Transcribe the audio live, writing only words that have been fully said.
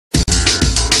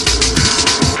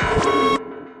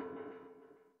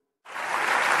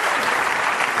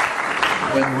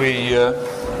when we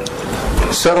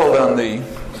settled on the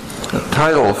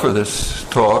title for this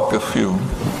talk a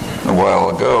while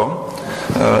ago,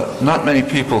 not many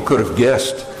people could have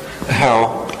guessed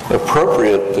how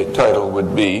appropriate the title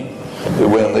would be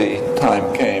when the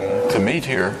time came to meet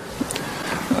here.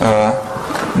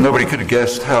 Nobody could have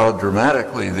guessed how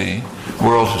dramatically the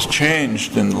world has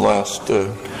changed in the last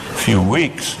few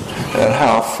weeks and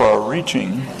how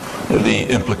far-reaching the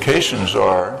implications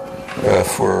are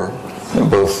for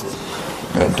both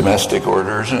domestic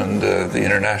orders and the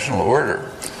international order.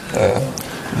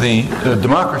 The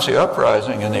democracy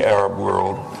uprising in the Arab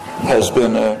world has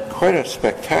been quite a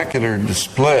spectacular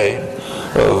display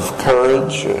of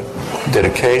courage,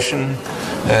 dedication,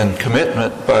 and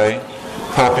commitment by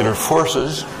popular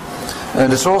forces,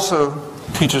 and it also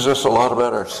teaches us a lot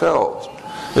about ourselves.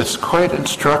 It's quite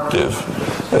instructive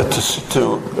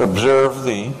to observe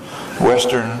the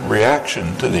Western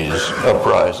reaction to these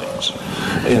uprisings.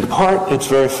 In part, it's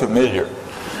very familiar.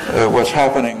 What's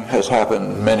happening has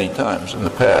happened many times in the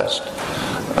past.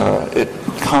 It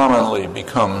commonly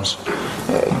becomes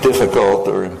difficult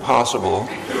or impossible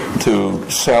to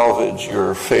salvage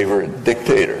your favorite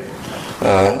dictator.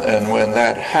 And when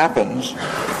that happens,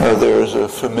 there's a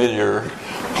familiar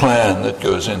plan that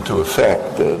goes into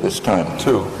effect this time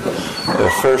too.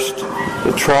 First,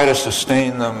 try to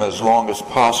sustain them as long as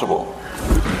possible.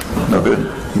 No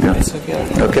good? Yeah. It's okay.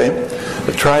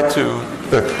 Okay. Try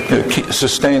to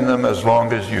sustain them as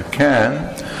long as you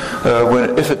can.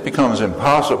 If it becomes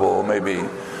impossible, maybe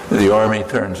the army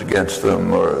turns against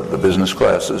them or the business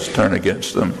classes turn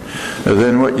against them,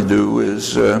 then what you do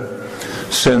is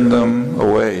send them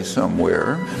away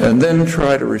somewhere, and then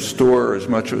try to restore as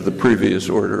much of the previous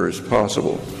order as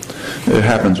possible. It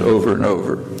happens over and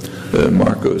over.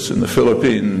 Marcos in the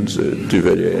Philippines,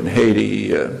 Duvalier in Haiti,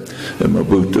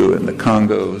 Mobutu in the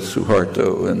Congo,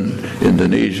 Suharto in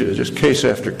Indonesia, just case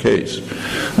after case.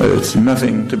 It's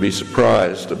nothing to be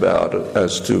surprised about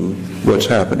as to what's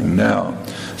happening now.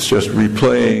 It's just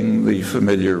replaying the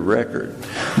familiar record.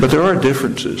 But there are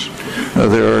differences.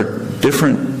 There are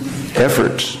different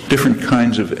efforts, different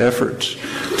kinds of efforts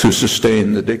to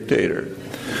sustain the dictator.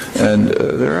 And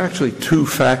there are actually two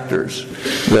factors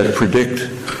that predict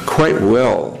quite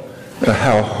well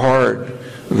how hard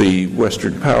the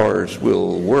Western powers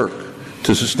will work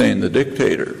to sustain the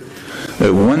dictator.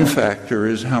 One factor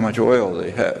is how much oil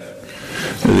they have.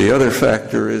 The other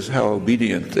factor is how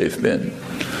obedient they've been.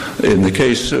 In the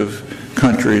case of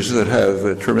countries that have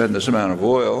a tremendous amount of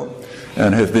oil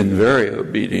and have been very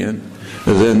obedient,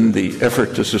 then the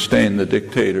effort to sustain the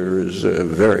dictator is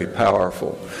very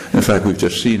powerful. In fact, we've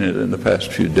just seen it in the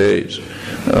past few days.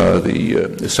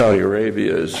 Saudi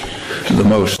Arabia is the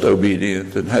most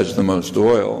obedient and has the most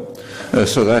oil,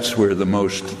 so that's where the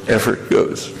most effort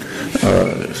goes.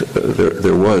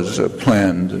 There was a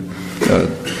planned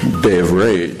day of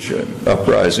rage, an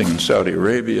uprising in Saudi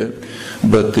Arabia,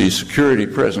 but the security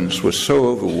presence was so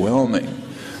overwhelming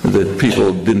that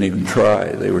people didn't even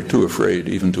try. They were too afraid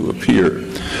even to appear.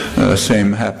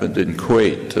 Same happened in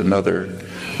Kuwait, another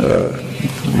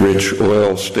rich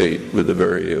oil state with a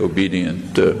very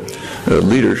obedient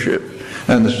leadership.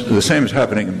 And the same is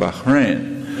happening in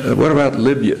Bahrain. What about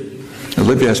Libya?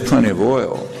 Libya has plenty of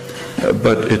oil,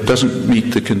 but it doesn't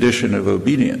meet the condition of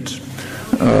obedience.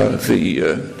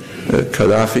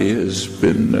 Gaddafi has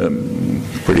been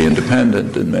pretty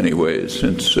independent in many ways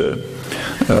since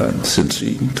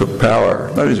he took power.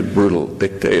 He's a brutal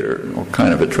dictator, all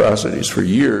kind of atrocities for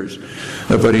years,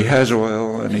 but he has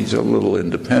oil and he's a little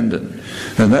independent,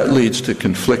 and that leads to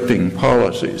conflicting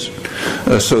policies.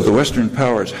 So the Western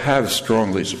powers have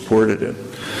strongly supported him.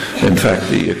 In fact,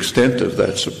 the extent of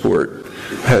that support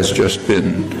has just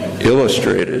been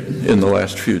illustrated in the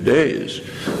last few days.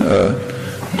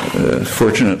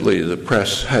 Fortunately, the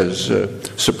press has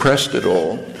suppressed it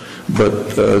all, but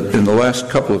in the last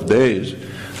couple of days,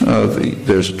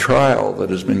 there's a trial that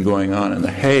has been going on in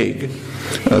The Hague,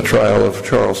 a trial of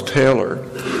Charles Taylor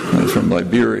from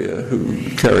Liberia, who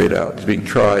he's being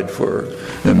tried for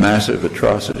massive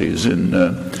atrocities in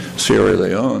Sierra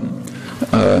Leone.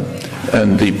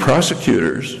 And the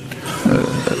prosecutors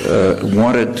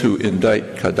wanted to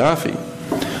indict Gaddafi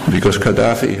because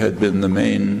Gaddafi had been the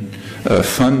main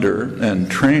funder and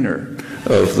trainer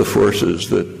of the forces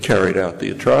that carried out the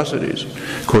atrocities.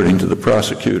 According to the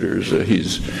prosecutors,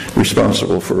 he's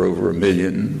responsible for over 1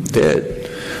 million dead.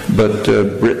 But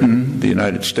Britain, the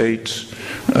United States,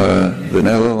 the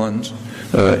Netherlands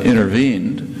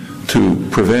intervened to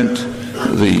prevent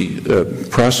the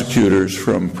prosecutors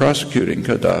from prosecuting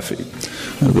Gaddafi.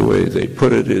 The way they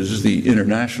put it is the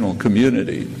international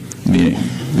community meaning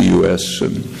the U.S.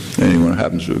 and anyone who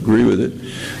happens to agree with it,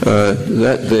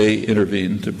 that they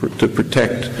intervened to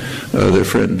protect their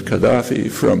friend Gaddafi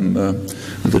from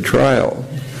the trial.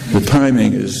 The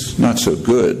timing is not so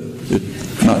good.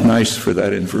 It's not nice for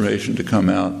that information to come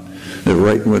out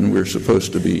right when we're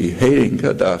supposed to be hating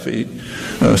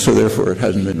Gaddafi, so therefore it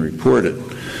hasn't been reported.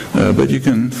 But you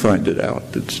can find it out.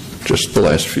 It's just the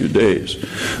last few days.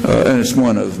 And it's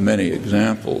one of many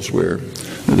examples where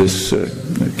this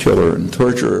killer and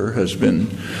torturer has been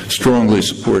strongly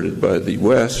supported by the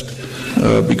West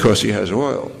because he has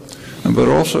oil. But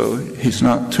also, he's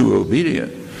not too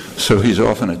obedient, so he's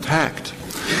often attacked,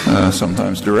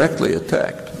 sometimes directly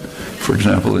attacked. For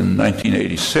example, in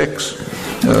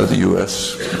 1986, the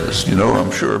U.S., as you know,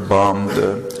 I'm sure, bombed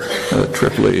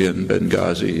Tripoli and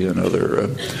Benghazi and other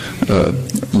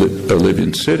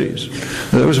Libyan cities.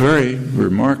 That was a very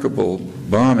remarkable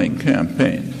bombing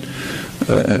campaign.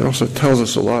 It also tells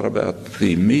us a lot about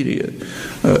the media.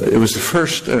 It was the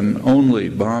first and only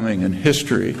bombing in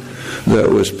history that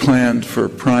was planned for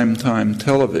primetime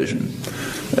television.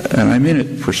 And I mean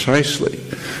it precisely.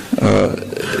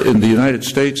 In the United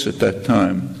States at that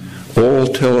time, all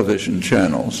television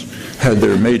channels had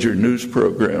their major news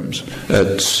programs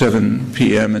at 7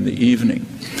 p.m. in the evening.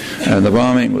 And the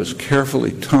bombing was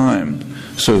carefully timed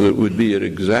so that it would be at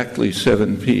exactly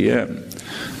 7 p.m.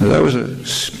 Now, that was a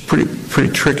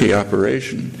pretty tricky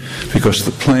operation because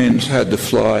the planes had to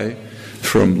fly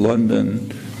from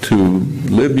London to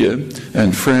Libya,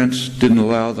 and France didn't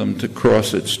allow them to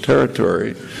cross its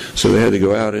territory, so they had to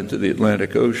go out into the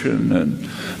Atlantic Ocean and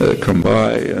come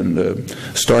by and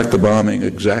start the bombing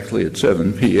exactly at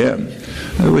 7 p.m.,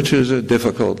 which is a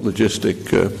difficult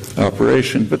logistic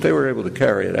operation, but they were able to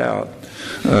carry it out.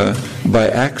 By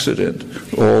accident,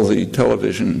 all the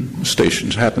television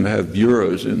stations happened to have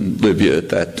bureaus in Libya at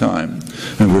that time,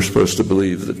 and we're supposed to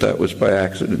believe that that was by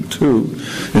accident too.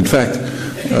 In fact,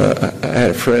 I had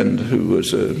a friend who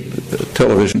was a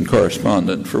television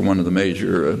correspondent for one of the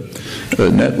major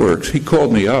networks. He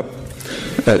called me up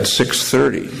at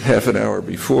 6:30, half an hour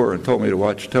before, and told me to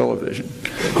watch television.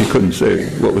 He couldn't say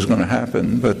what was going to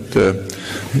happen, but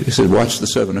he said, watch the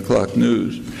 7 o'clock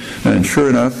news. And sure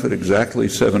enough, at exactly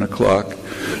 7 o'clock,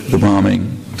 the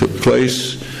bombing took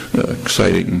place,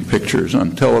 exciting pictures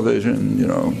on television, you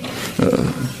know,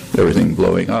 everything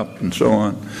blowing up and so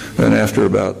on. And after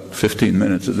about 15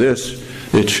 minutes of this,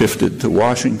 it shifted to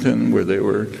Washington, where they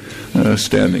were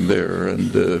standing there,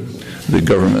 and the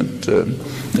government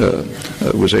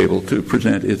was able to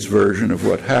present its version of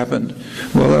what happened.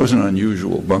 Well, that was an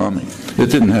unusual bombing. It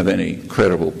didn't have any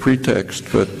credible pretext,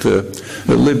 but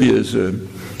Libya is an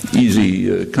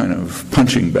easy kind of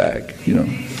punching bag, you know,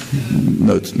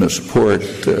 no support,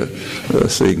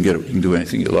 so you can do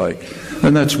anything you like.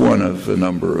 And that's one of a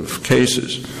number of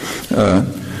cases.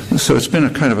 So it's been a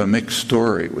kind of a mixed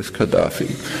story with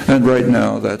Gaddafi. And right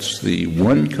now, that's the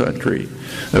one country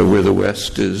where the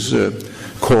West is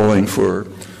calling for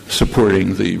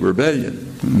supporting the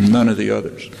rebellion, none of the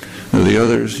others. The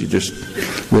others,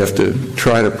 we have to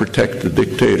try to protect the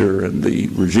dictator and the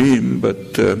regime,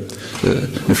 but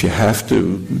if you have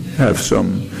to have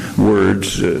some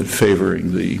words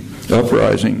favoring the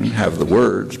uprising, have the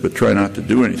words, but try not to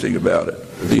do anything about it.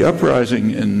 The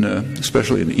uprising,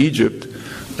 especially in Egypt,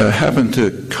 happened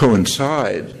to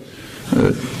coincide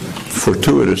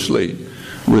fortuitously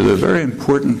with a very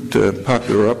important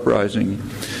popular uprising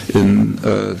in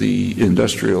the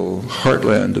industrial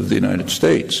heartland of the United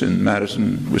States, in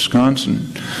Madison, Wisconsin,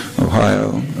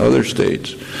 Ohio, other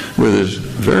states, where there's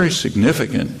very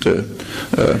significant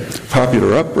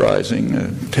popular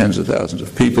uprising, tens of thousands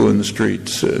of people in the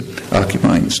streets,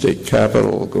 occupying the state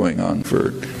capitol, going on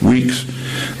for weeks,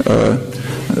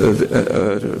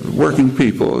 working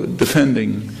people,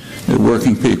 defending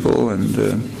working people and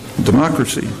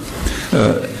democracy.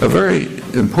 A very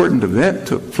important event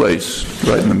took place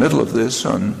right in the middle of this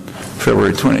on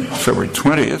February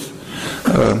 20th.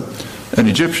 An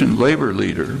Egyptian labor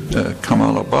leader,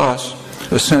 Kamal Abbas,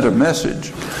 sent a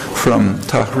message from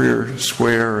Tahrir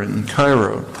Square in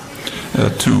Cairo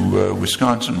to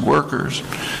Wisconsin workers,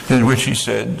 in which he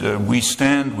said, "We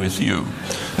stand with you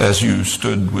as you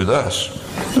stood with us."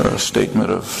 A statement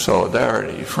of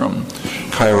solidarity from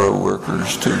Cairo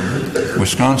workers to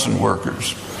Wisconsin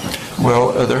workers.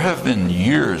 Well, there have been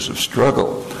years of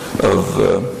struggle of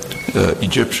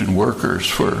Egyptian workers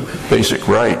for basic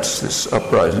rights. This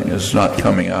uprising is not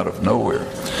coming out of nowhere.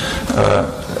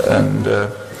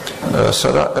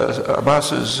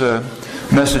 Abbas's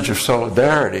message of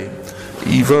solidarity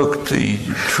evoked the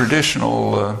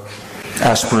traditional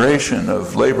aspiration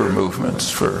of labor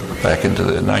movements back into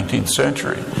the 19th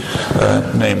century,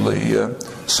 namely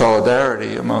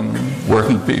solidarity among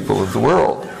working people of the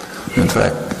world, in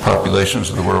fact, populations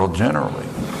of the world generally.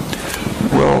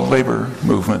 Well, labor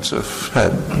movements have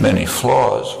had many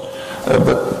flaws,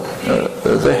 but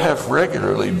they have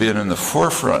regularly been in the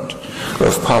forefront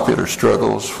of popular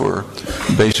struggles for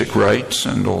basic rights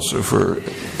and also for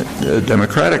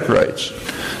democratic rights.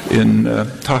 In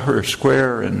Tahrir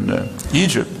Square in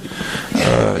Egypt,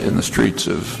 in the streets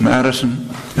of Madison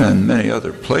and many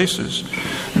other places,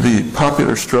 the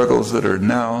popular struggles that are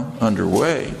now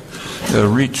underway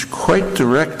reach quite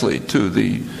directly to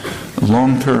the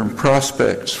long-term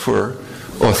prospects for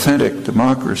authentic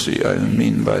democracy. I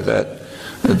mean by that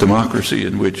a democracy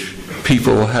in which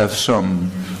people have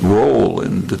some role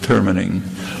in determining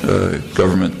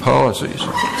government policies.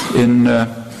 In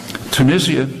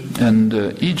Tunisia and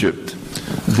Egypt,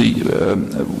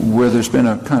 where there's been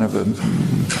a kind of a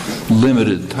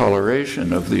limited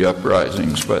toleration of the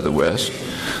uprisings by the West,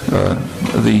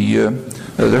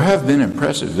 there have been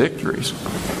impressive victories,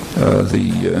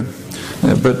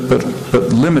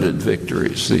 but limited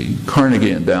victories. The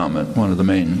Carnegie Endowment, one of the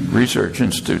main research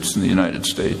institutes in the United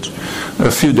States,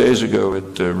 a few days ago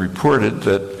it reported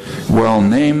that while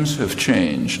names have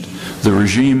changed, the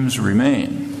regimes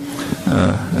remain.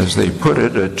 As they put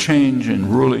it, a change in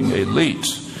ruling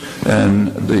elites and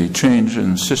the change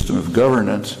in system of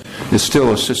governance is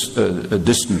still a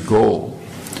distant goal.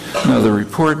 Now, the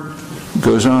report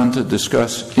goes on to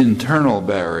discuss internal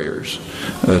barriers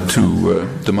to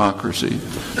democracy.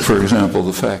 For example,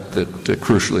 the fact that,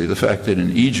 crucially, the fact that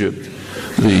in Egypt,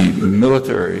 the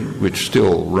military, which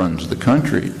still runs the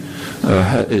country,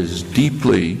 is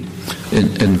deeply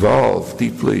involved,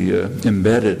 deeply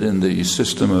embedded in the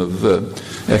system of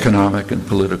economic and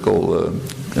political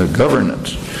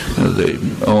governance. They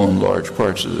own large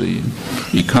parts of the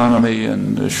economy,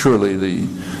 and surely the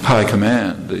high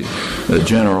command, the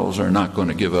generals, are not going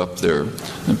to give up their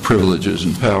privileges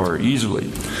and power easily.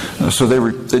 So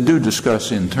they do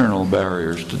discuss internal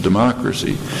barriers to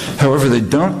democracy. However, they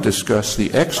don't discuss the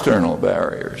external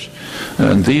barriers,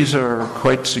 and these are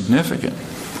quite significant.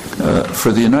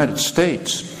 For the United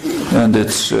States and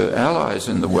its allies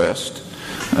in the West,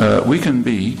 we can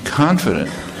be confident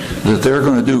that they're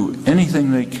going to do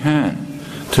anything they can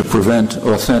to prevent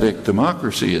authentic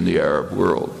democracy in the Arab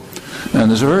world. And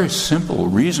there's a very simple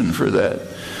reason for that,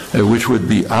 which would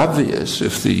be obvious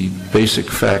if the basic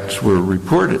facts were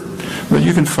reported. But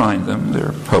you can find them,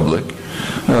 they're public.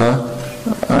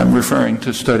 I'm referring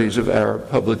to studies of Arab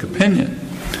public opinion.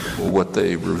 What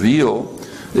they reveal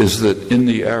is that in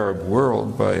the Arab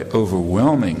world, by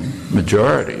overwhelming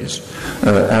majorities,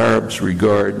 Arabs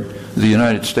regard the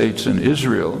United States and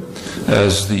Israel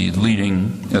as the leading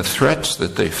threats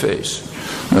that they face.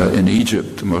 In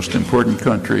Egypt, the most important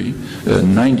country,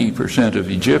 90% of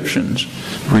Egyptians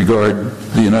regard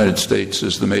the United States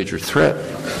as the major threat.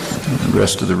 The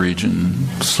rest of the region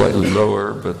slightly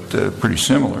lower, but pretty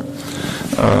similar.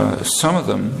 Some of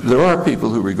them, there are people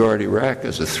who regard Iraq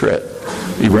as a threat.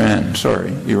 Iran,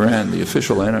 the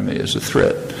official enemy, as a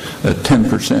threat.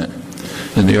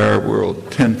 10%. In the Arab world,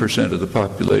 10% of the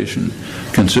population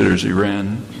considers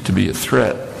Iran to be a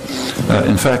threat.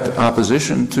 In fact,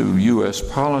 opposition to U.S.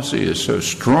 policy is so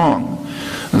strong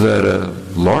that a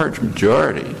large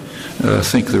majority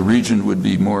think the region would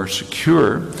be more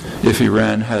secure if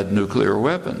Iran had nuclear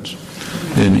weapons.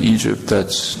 In Egypt,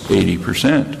 that's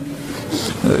 80%.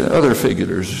 Other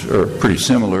figures are pretty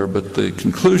similar, but the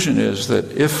conclusion is that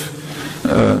if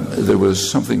there was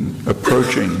something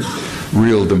approaching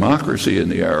real democracy in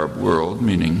the Arab world,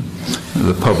 meaning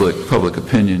the public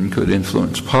opinion could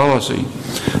influence policy,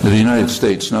 the United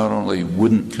States not only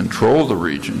wouldn't control the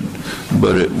region,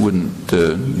 but it wouldn't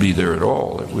be there at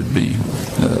all. It would be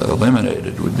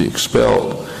eliminated, would be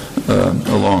expelled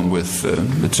along with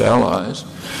its allies.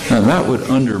 And that would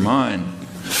undermine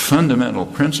fundamental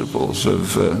principles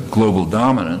of global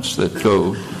dominance that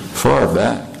go far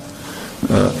back.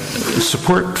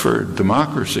 Support for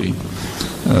democracy,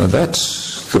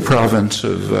 that's the province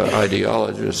of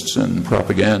ideologists and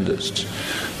propagandists,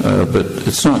 but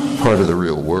it's not part of the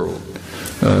real world.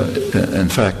 In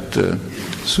fact,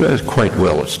 it's quite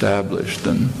well established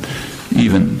and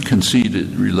even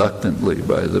conceded reluctantly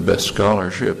by the best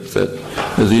scholarship that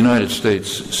the United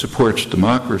States supports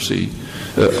democracy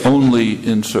only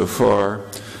insofar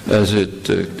as it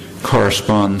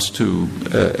corresponds to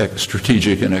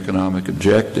strategic and economic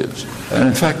objectives. And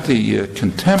in fact, the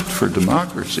contempt for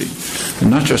democracy,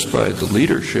 not just by the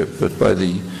leadership, but by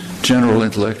the general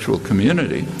intellectual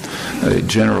community, a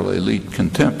general elite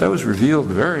contempt. That was revealed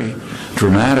very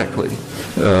dramatically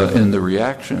in the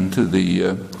reaction to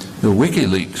the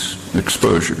WikiLeaks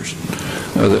exposures.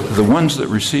 The ones that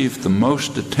received the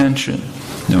most attention,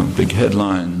 big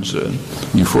headlines,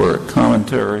 euphoric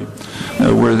commentary,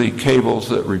 were the cables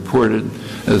that reported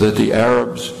that the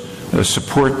Arabs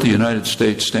support the United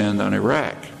States stand on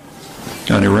Iran,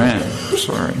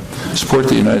 support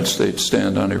the United States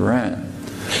stand on Iran.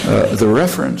 The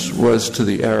reference was to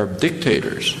the Arab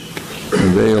dictators.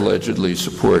 They allegedly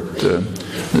support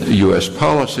U.S.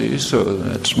 policy, so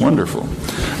that's wonderful.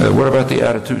 What about the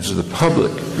attitudes of the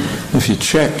public? If you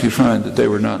check, you find that they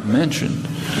were not mentioned.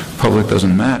 Public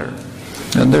doesn't matter.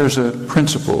 And there's a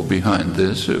principle behind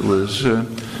this. It was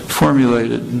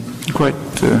formulated quite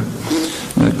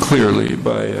clearly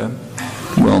by a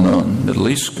well-known Middle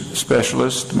East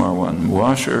specialist, Marwan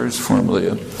Muasher, is formerly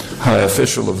a high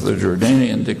official of the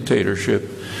Jordanian dictatorship.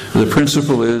 The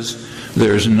principle is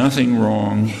there's nothing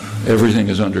wrong, everything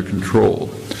is under control,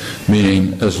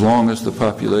 meaning as long as the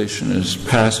population is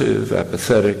passive,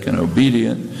 apathetic, and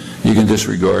obedient, you can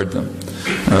disregard them.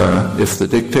 If the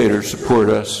dictators support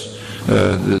us,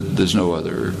 there's no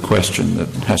other question that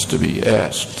has to be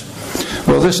asked.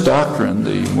 Well, this doctrine,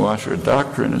 the Muasher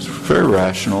doctrine, is very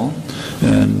rational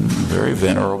and very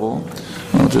venerable.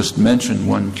 I'll just mention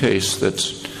one case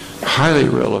that's highly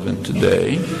relevant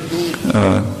today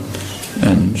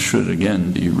and should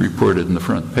again be reported in the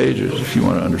front pages if you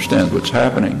want to understand what's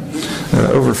happening.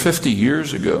 Over 50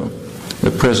 years ago,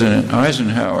 President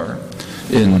Eisenhower,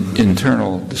 in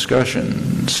internal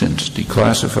discussion since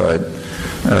declassified,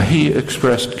 he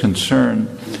expressed concern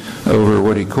over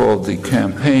what he called the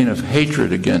campaign of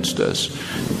hatred against us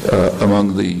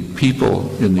among the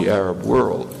people in the Arab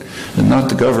world, and not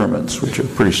the governments, which are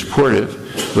pretty supportive,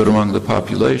 but among the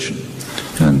population.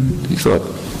 And he thought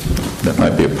that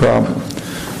might be a problem.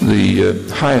 The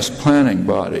highest planning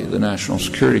body, the National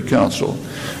Security Council,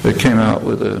 came out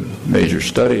with a major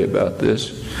study about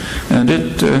this, and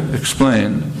it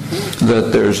explained that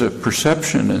there's a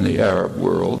perception in the Arab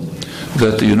world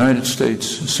that the United States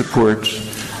supports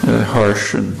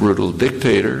harsh and brutal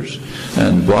dictators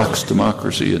and blocks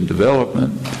democracy and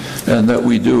development, and that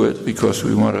we do it because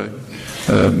we want to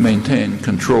maintain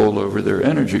control over their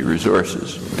energy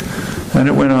resources. And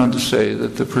it went on to say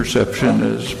that the perception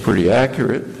is pretty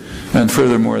accurate, and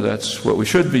furthermore, that's what we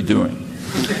should be doing.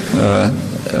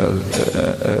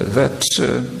 That's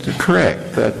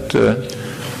correct. That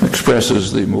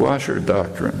expresses the Muasher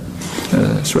doctrine.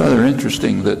 It's rather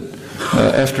interesting that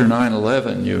after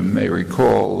 9/11, you may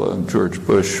recall, George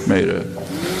Bush made a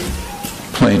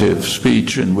plaintive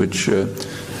speech in which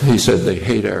he said they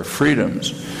hate our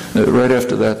freedoms. Right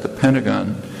after that, the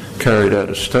Pentagon carried out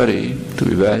a study to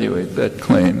evaluate that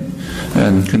claim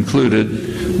and concluded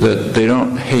that they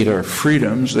don't hate our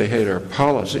freedoms, they hate our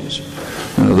policies.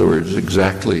 In other words,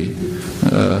 exactly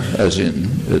as in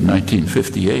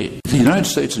 1958. The United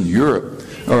States and Europe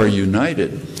are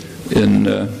united in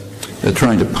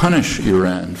trying to punish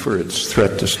Iran for its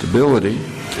threat to stability,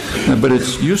 but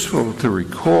it's useful to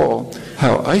recall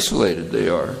how isolated they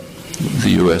are,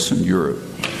 the U.S. and Europe.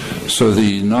 So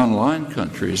the non-aligned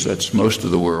countries, that's most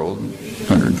of the world,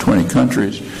 120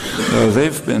 countries,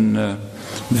 they've been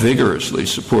vigorously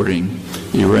supporting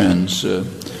Iran's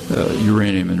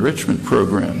uranium enrichment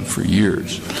program for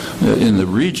years. In the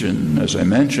region, as I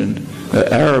mentioned,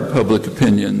 Arab public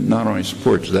opinion not only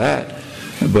supports that,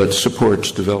 but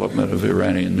supports development of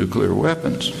Iranian nuclear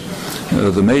weapons.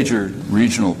 The major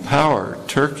regional power,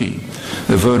 Turkey,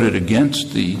 voted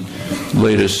against the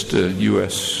latest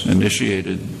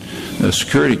U.S.-initiated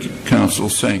Security Council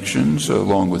sanctions,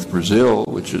 along with Brazil,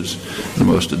 which is the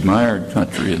most admired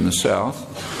country in the South.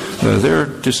 Their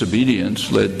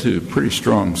disobedience led to pretty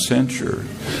strong censure.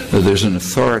 There's an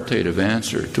authoritative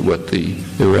answer to what the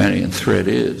Iranian threat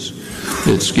is.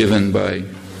 It's given by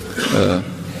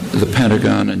the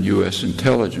Pentagon and U.S.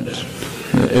 intelligence.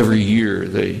 Every year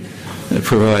they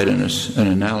provide an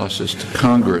analysis to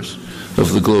Congress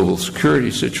of the global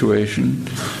security situation.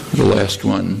 The last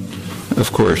one,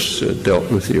 of course,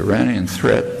 dealt with the Iranian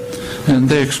threat, and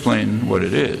they explain what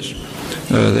it is.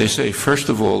 They say, first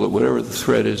of all, that whatever the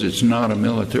threat is, it's not a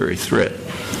military threat.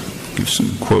 Give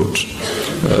some quotes.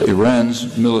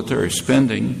 Iran's military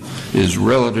spending is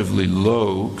relatively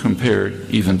low compared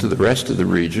even to the rest of the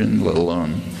region, let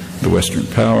alone the Western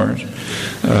powers.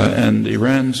 And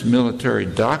Iran's military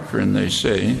doctrine, they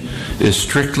say, is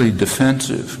strictly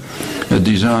defensive.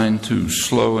 designed to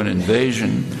slow an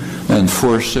invasion and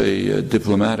force a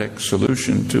diplomatic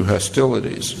solution to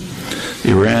hostilities.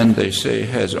 Iran, they say,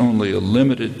 has only a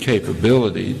limited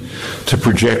capability to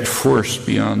project force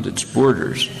beyond its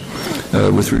borders.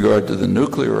 With regard to the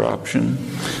nuclear option,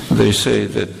 they say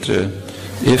that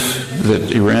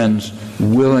Iran's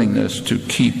willingness to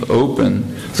keep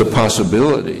open the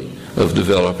possibility of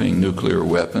developing nuclear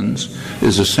weapons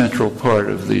is a central part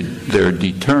of their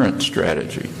deterrent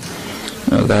strategy.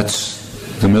 That's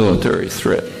the military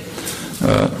threat.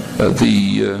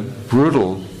 The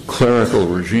brutal clerical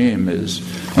regime is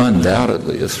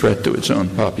undoubtedly a threat to its own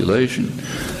population,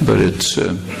 but it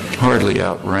hardly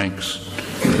outranks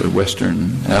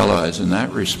Western allies in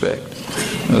that respect.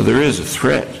 There is a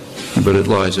threat, but it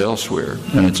lies elsewhere,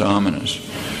 and it's ominous.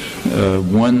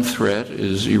 One threat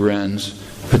is Iran's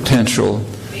potential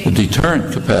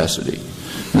deterrent capacity.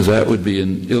 That would be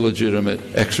an illegitimate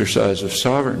exercise of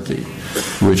sovereignty,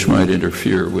 which might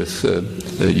interfere with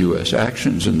U.S.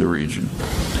 actions in the region.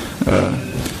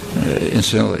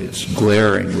 Incidentally, it's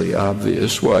glaringly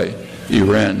obvious why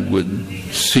Iran would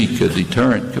seek a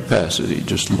deterrent capacity.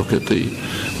 Just look at the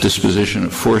disposition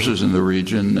of forces in the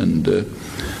region and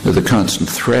the constant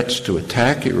threats to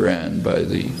attack Iran by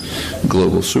the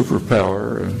global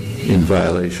superpower in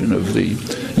violation of the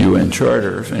UN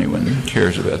Charter, if anyone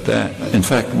cares about that. In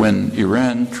fact, when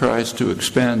Iran tries to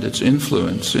expand its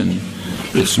influence in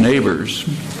its neighbors,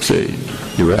 say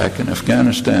Iraq and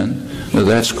Afghanistan,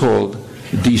 that's called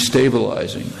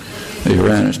destabilizing.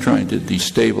 Iran is trying to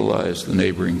destabilize the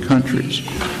neighboring countries.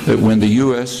 That when the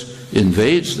U.S.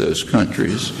 invades those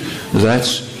countries,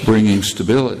 that's bringing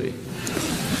stability.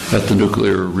 At the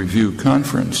Nuclear Review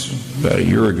Conference about a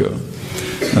year ago,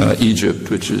 Egypt,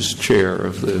 which is chair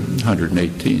of the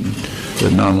 118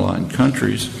 non-aligned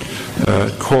countries,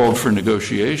 called for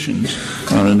negotiations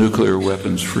on a nuclear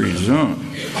weapons-free zone,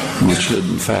 which had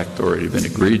in fact already been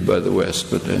agreed by the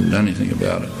West, but they hadn't done anything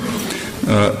about it.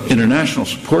 International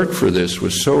support for this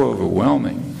was so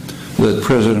overwhelming that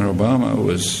President Obama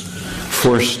was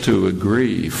forced to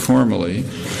agree formally.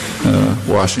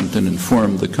 Washington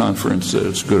informed the conference that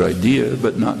it's a good idea,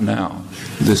 but not now.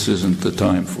 This isn't the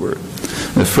time for it.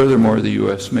 Furthermore, the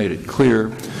U.S. made it clear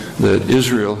that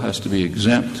Israel has to be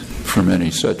exempt from any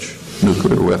such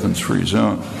nuclear weapons-free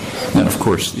zone. And, of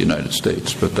course, the United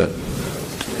States, but that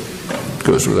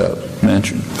goes without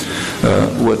mention.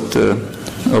 What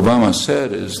Obama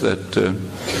said is that,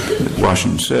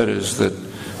 Washington said is that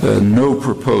no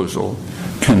proposal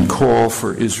can call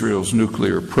for Israel's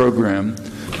nuclear program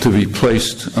to be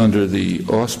placed under the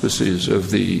auspices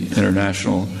of the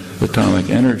International Atomic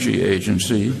Energy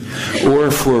Agency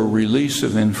or for release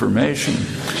of information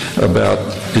about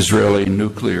Israeli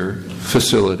nuclear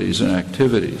facilities and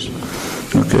activities.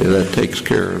 Okay, that takes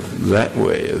care of that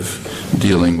way of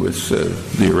dealing with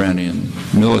the Iranian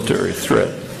military threat.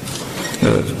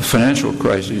 Financial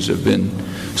crises have been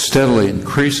steadily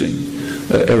increasing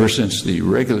ever since the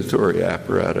regulatory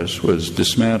apparatus was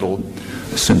dismantled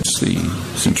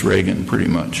since Reagan, pretty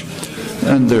much.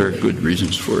 And there are good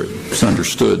reasons for it. It's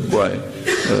understood why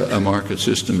a market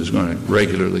system is going to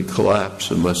regularly collapse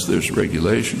unless there's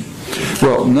regulation.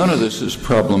 Well, none of this is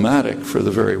problematic for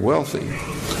the very wealthy.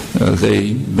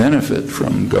 They benefit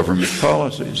from government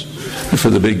policies. For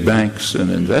the big banks and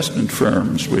investment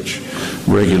firms, which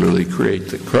regularly create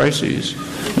the crises,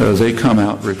 they come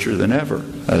out richer than ever,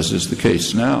 as is the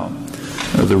case now.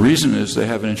 The reason is they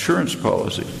have an insurance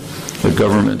policy, a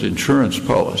government insurance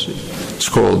policy. It's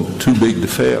called too big to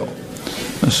fail.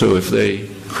 So if they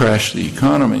crash the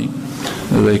economy,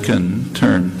 they can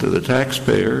turn to the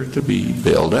taxpayer to be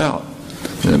bailed out.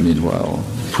 Meanwhile,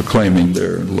 proclaiming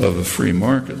their love of free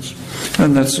markets.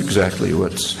 And that's exactly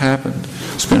what's happened.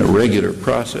 It's been a regular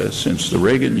process since the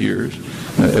Reagan years.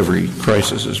 Every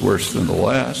crisis is worse than the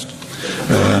last.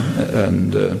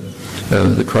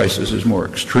 The crisis is more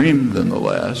extreme than the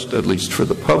last, at least for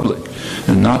the public,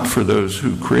 and not for those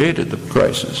who created the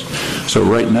crisis. So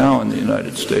right now in the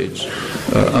United States,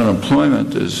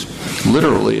 unemployment is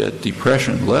literally at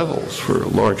depression levels for a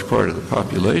large part of the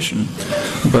population.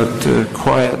 But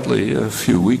quietly, a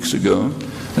few weeks ago,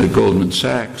 Goldman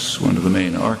Sachs, one of the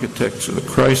main architects of the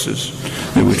crisis,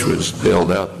 which was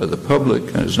bailed out by the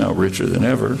public and is now richer than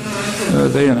ever,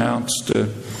 they announced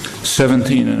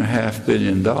 $17.5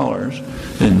 billion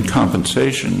in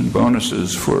compensation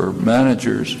bonuses for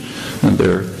managers, and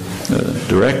their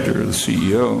director, the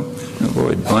CEO,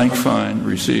 Lloyd Blankfein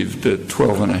received a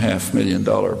 $12.5 million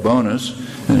bonus,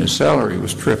 and his salary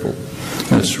was tripled.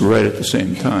 That's right at the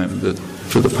same time that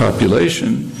for the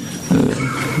population,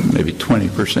 maybe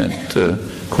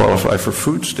 20% qualify for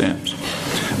food stamps.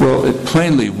 Well, it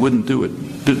plainly wouldn't do it.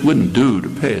 It wouldn't do to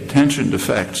pay attention to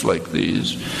facts like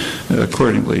these.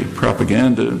 Accordingly,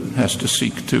 propaganda has to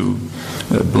seek to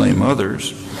blame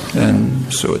others,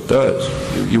 and so it does.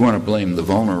 You want to blame the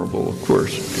vulnerable, of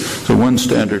course. So one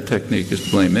standard technique is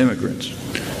to blame immigrants.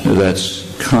 That's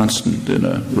constant in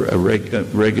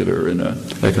regular in an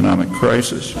economic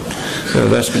crisis.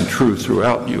 That's been true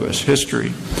throughout U.S.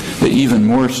 history, even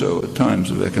more so at times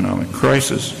of economic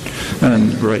crisis,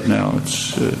 and right now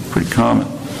it's pretty common.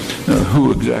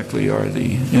 Who exactly are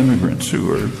the immigrants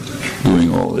who are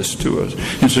doing all this to us?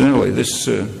 Incidentally, this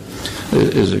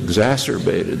is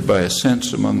exacerbated by a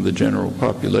sense among the general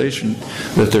population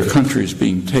that their country is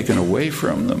being taken away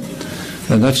from them.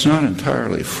 And that's not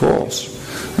entirely false.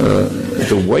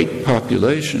 The white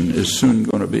population is soon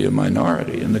going to be a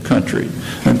minority in the country,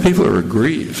 and people are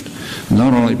aggrieved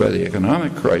not only by the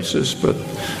economic crisis but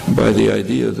by the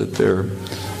idea that their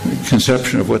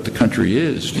conception of what the country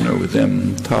is, with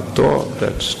them top dog,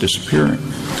 that's disappearing.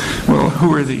 Well,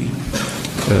 who are the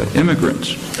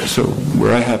immigrants? So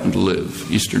where I happen to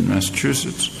live, eastern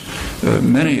Massachusetts,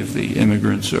 many of the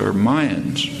immigrants are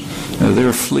Mayans.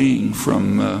 They're fleeing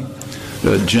from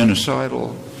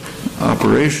genocidal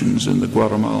operations in the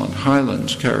Guatemalan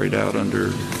highlands carried out under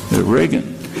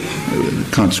Reagan. The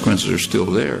consequences are still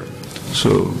there.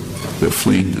 So they're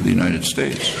fleeing to the United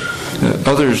States.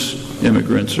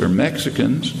 Immigrants are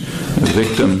Mexicans,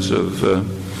 victims of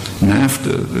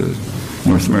NAFTA, the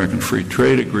North American Free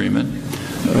Trade Agreement.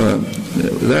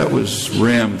 That was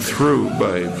rammed through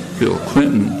by Bill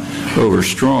Clinton over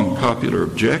strong popular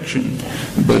objection,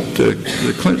 but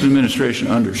the Clinton administration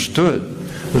understood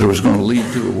that it was going to lead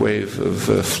to a wave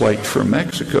of flight from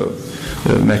Mexico.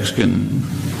 Mexican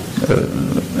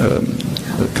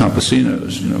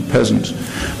campesinos, peasants,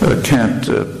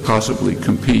 can't possibly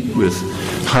compete with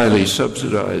highly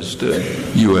subsidized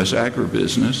U.S.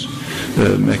 agribusiness.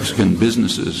 Mexican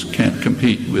businesses can't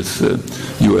compete with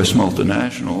U.S.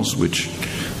 multinationals, which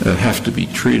have to be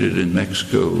treated in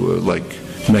Mexico like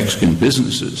Mexican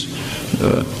businesses.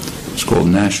 It's called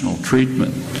national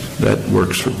treatment. That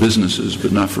works for businesses,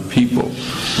 but not for people.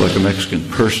 Like a Mexican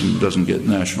person doesn't get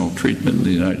national treatment in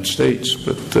the United States,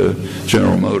 but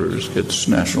General Motors gets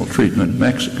national treatment in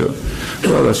Mexico.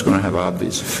 Well, that's going to have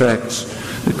obvious effects.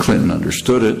 Clinton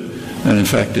understood it. And in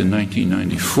fact, in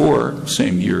 1994,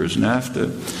 same year as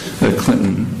NAFTA,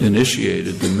 Clinton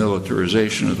initiated the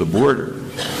militarization of the border.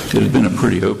 It had been a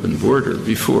pretty open border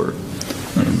before.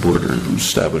 Border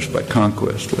established by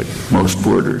conquest, like most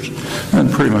borders,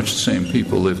 and pretty much the same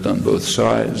people lived on both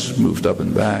sides, moved up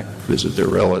and back, visit their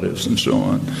relatives, and so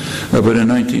on. But in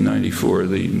 1994,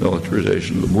 the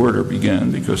militarization of the border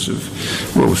began because of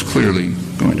what was clearly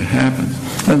going to happen,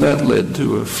 and that led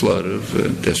to a flood of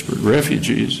desperate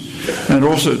refugees, and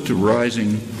also to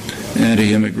rising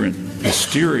anti-immigrant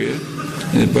hysteria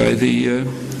by the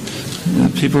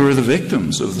people who are the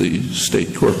victims of the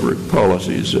state corporate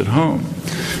policies at home.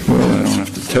 Well, I don't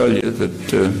have to tell you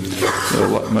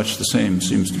that much the same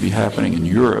seems to be happening in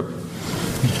Europe.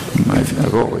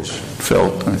 I've always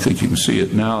felt, and I think you can see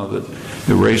it now, that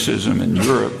the racism in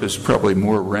Europe is probably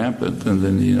more rampant than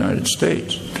in the United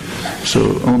States.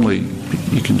 So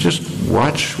you can just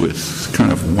watch with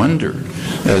kind of wonder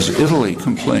as Italy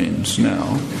complains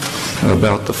now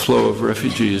about the flow of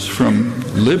refugees from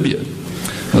Libya.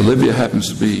 Libya happens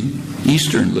to be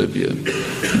eastern Libya.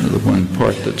 The one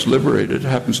part that's liberated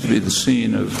happens to be the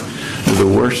scene of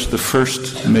the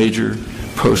first major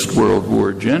post-World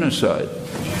War genocide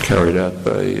carried out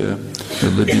by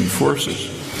the Libyan forces.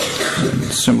 And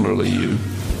similarly, you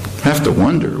have to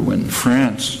wonder when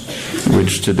France,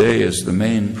 which today is the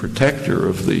main protector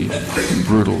of the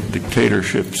brutal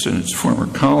dictatorships in its former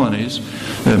colonies,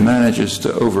 manages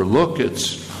to overlook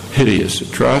its hideous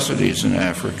atrocities in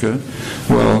Africa,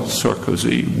 while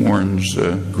Sarkozy warns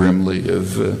grimly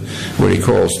of what he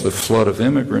calls the flood of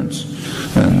immigrants,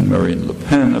 and Marine Le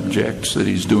Pen objects that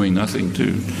he's doing nothing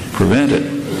to prevent it.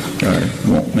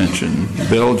 I won't mention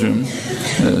Belgium,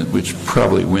 which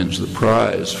probably wins the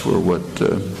prize for what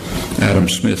Adam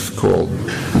Smith called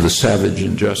the savage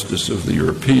injustice of the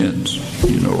Europeans.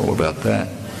 You know all about that.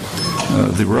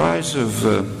 The rise of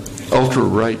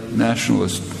ultra-right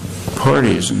nationalist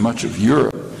parties in much of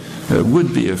Europe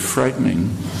would be a frightening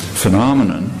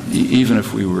phenomenon, even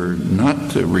if we were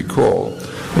not to recall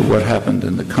what happened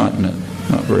in the continent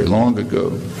not very long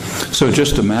ago. So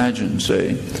just imagine,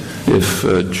 say, if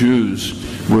Jews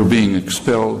were being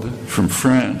expelled from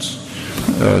France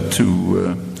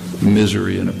to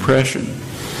misery and oppression.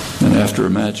 And after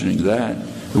imagining that,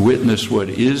 witness what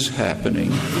is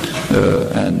happening,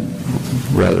 and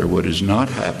rather what is not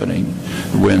happening,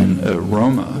 when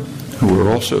Roma, who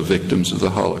were also victims of the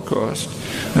Holocaust,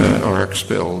 are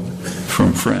expelled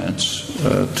from France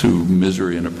to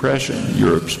misery and oppression,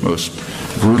 Europe's most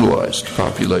brutalized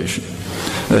population.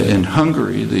 In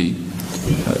Hungary, the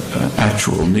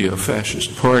actual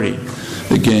neo-fascist party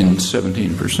gained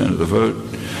 17% of the vote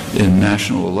in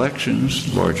national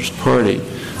elections, largest party,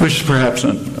 which is perhaps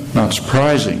not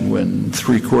surprising when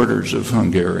 3/4 of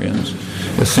Hungarians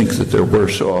think that they're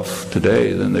worse off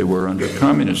today than they were under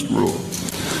communist rule.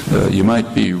 You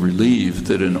might be relieved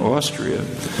that in Austria,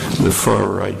 the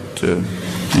far-right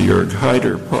Jörg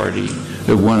Haider party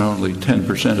won only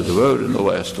 10% of the vote in the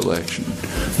last election.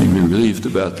 You'd be relieved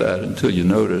about that until you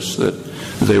notice that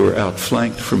they were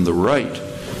outflanked from the right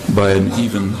by an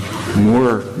even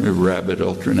more rabid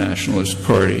ultranationalist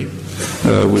party,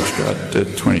 which got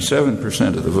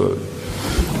 27% of the vote.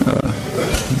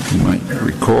 You might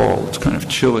recall, it's kind of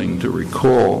chilling to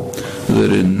recall,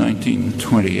 that in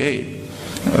 1928,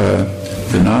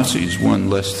 the Nazis won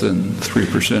less than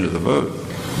 3% of the vote.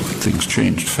 Things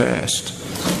changed fast.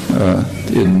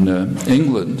 In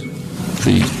England,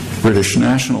 the British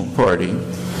National Party,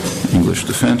 English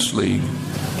Defence League,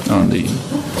 on the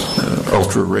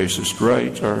ultra-racist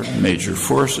right are major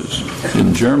forces.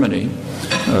 In Germany,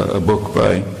 a book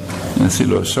by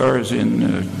Thilo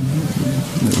Sarrazin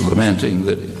lamenting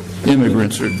that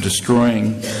immigrants are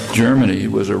destroying Germany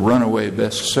was a runaway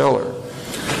bestseller.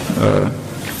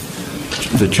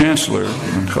 The Chancellor,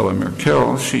 Angela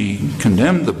Merkel, she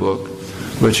condemned the book,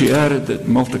 but she added that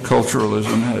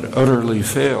multiculturalism had utterly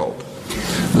failed.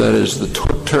 That is, the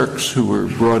Turks who were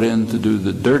brought in to do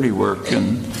the dirty work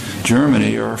in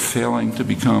Germany are failing to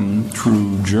become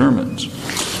true Germans.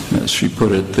 As she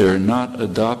put it, they're not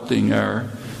adopting our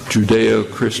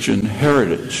Judeo-Christian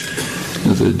heritage.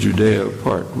 The Judeo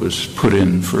part was put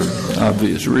in for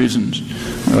obvious reasons.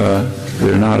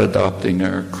 They're not adopting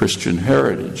our Christian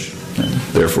heritage, and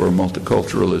therefore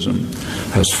multiculturalism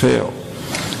has failed.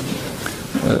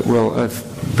 Well, I've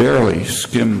barely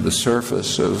skimmed the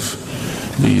surface of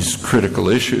these critical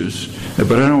issues,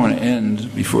 but I don't want to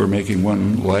end before making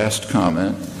one last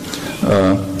comment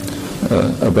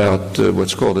about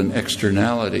what's called an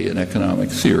externality in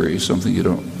economic theory, something you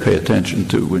don't pay attention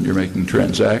to when you're making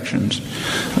transactions.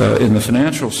 In the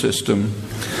financial system,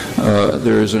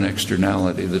 there is an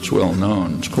externality that's well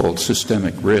known. It's called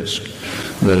systemic risk.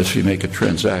 That if you make a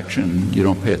transaction, you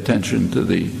don't pay attention to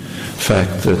the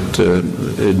fact that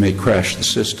it may crash the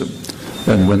system.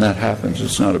 And when that happens,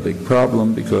 it's not a big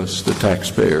problem because the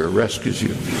taxpayer rescues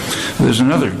you. There's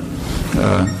another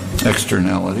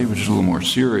externality, which is a little more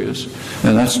serious,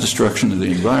 and that's destruction of the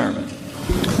environment.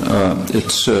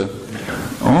 It's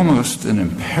almost an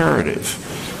imperative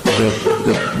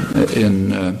that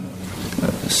in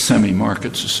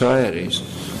semi-market societies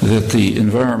that the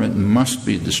environment must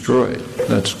be destroyed.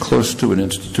 That's close to an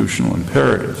institutional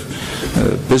imperative.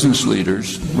 Business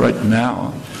leaders right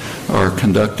now are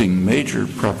conducting major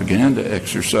propaganda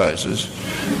exercises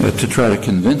to try to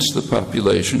convince the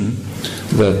population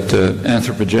that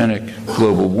anthropogenic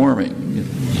global warming,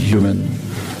 human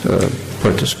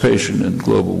participation in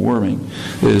global warming,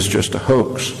 is just a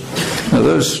hoax. Now,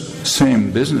 those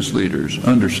same business leaders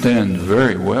understand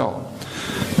very well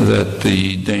that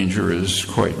the danger is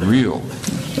quite real,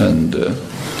 and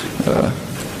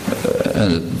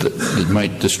it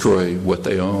might destroy what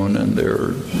they own and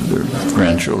their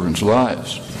grandchildren's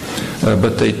lives.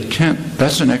 But they can't,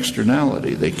 that's an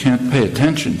externality. They can't pay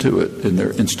attention to it in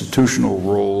their institutional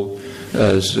role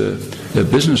as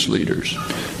business leaders.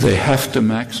 They have to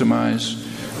maximize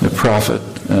the profit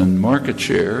and market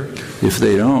share. If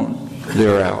they don't,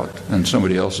 they're out and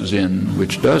somebody else is in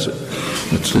which does it.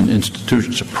 It's an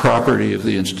institution, it's a property of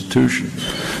the institution,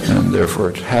 and therefore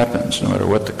it happens no matter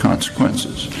what the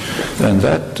consequences. And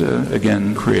that,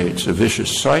 again, creates a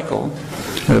vicious cycle,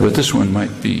 but this one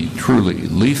might be truly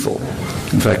lethal.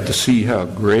 In fact, to see how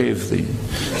grave the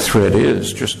threat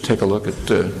is, just take a look at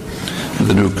the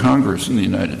new Congress in the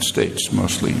United States,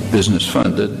 mostly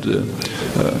business-funded,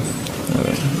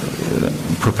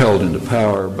 propelled into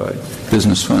power by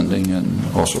business funding and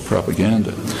also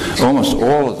propaganda. Almost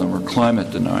all of them are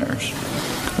climate deniers.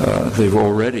 They've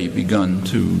already begun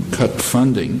to cut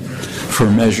funding for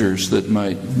measures that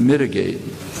might mitigate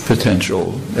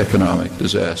potential economic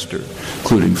disaster,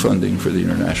 including funding for the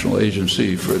International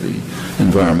Agency, for the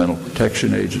Environmental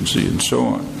Protection Agency, and so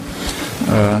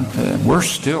on. Worse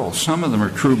still, some of them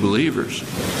are true believers.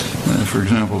 for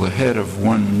example, the head of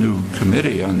one new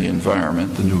committee on the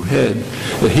environment, the new head,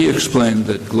 he explained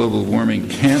that global warming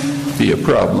can't be a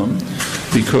problem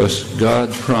because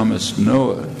God promised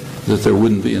Noah that there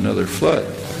wouldn't be another flood.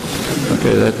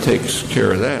 Okay, that takes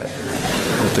care of that.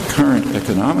 But the current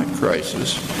economic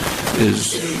crisis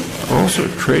is also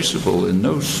traceable in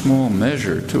no small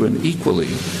measure to an equally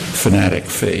fanatic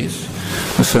faith,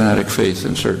 a fanatic faith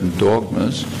in certain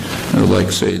dogmas,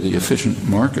 like, say, the efficient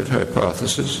market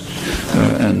hypothesis,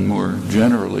 and more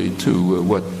generally to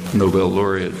what Nobel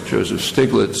laureate Joseph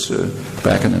Stiglitz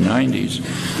back in the 90s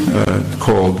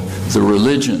called the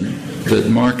religion that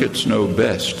markets know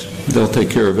best. They'll take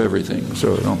care of everything,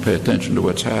 so don't pay attention to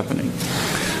what's happening.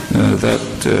 That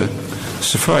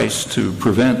sufficed to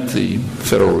prevent the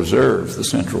Federal Reserve, the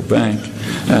central bank,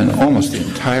 and almost the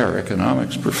entire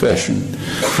economics profession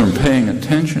from paying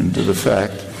attention to the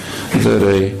fact that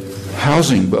a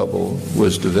housing bubble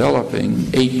was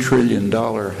developing, $8 trillion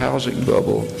housing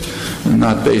bubble,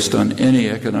 not based on any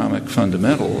economic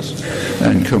fundamentals,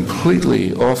 and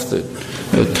completely off the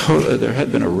there had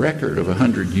been a record of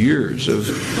 100 years of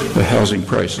housing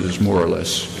prices more or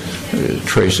less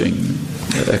tracing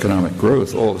economic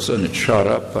growth. All of a sudden it shot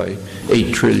up by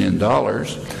 $8 trillion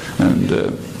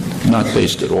and not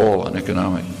based at all on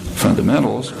economic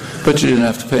fundamentals, but you didn't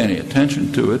have to pay any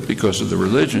attention to it because of the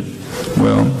religion.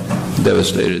 Well,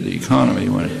 devastated the economy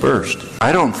when it burst.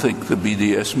 I don't think the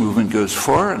BDS movement goes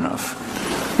far enough.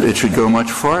 It should go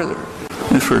much farther.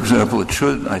 For example, it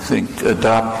should, I think,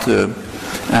 adopt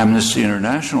Amnesty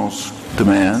International's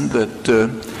demand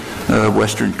that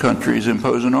Western countries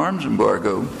impose an arms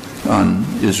embargo on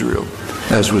Israel,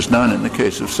 as was done in the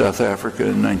case of South Africa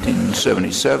in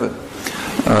 1977.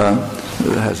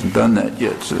 It hasn't done that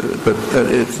yet, but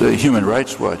the Human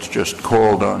Rights Watch just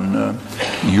called on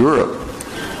Europe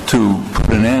to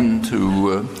put an end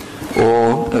to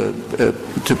all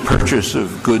to purchase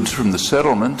of goods from the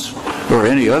settlements or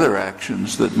any other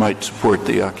actions that might support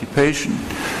the occupation.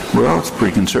 Well, it's a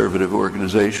pretty conservative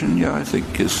organization. Yeah, I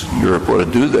think Europe ought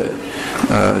to do that.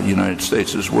 The United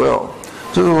States as well.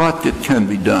 So there's a lot that can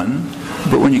be done.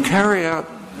 But when you carry out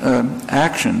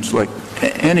actions like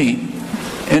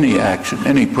any action,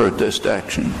 any protest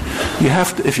action, you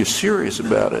have to, if you're serious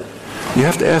about it, you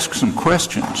have to ask some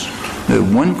questions.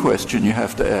 One question you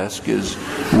have to ask is,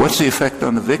 what's the effect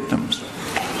on the victims?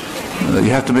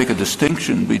 You have to make a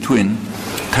distinction between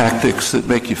tactics that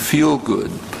make you feel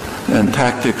good and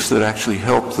tactics that actually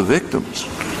help the victims.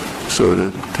 So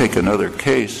to take another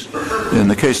case, in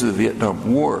the case of the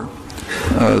Vietnam War,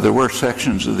 there were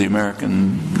sections of the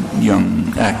American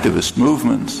young activist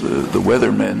movements, the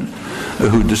weathermen,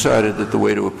 who decided that the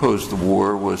way to oppose the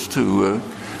war was to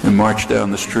march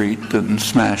down the street and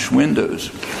smash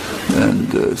windows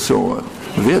and so on.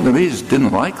 The Vietnamese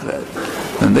didn't like that,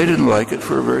 and they didn't like it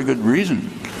for a very good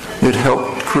reason. It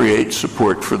helped create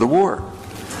support for the war.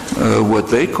 What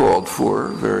they called for,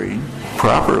 very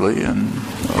properly and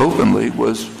openly,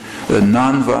 was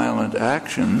nonviolent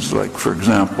actions, like, for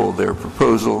example, their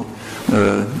proposal,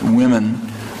 women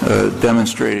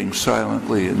demonstrating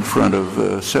silently in front of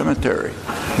a cemetery.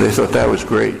 They thought that was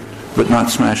great, but not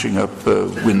smashing up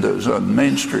windows on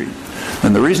Main Street.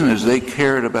 And the reason is they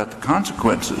cared about the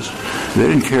consequences. They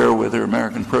didn't care whether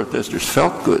American protesters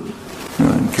felt good. They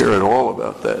didn't care at all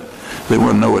about that. They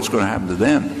want to know what's going to happen to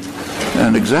them.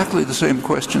 And exactly the same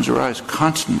questions arise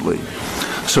constantly.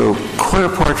 So quite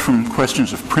apart from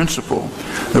questions of principle,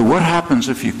 what happens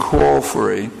if you call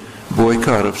for a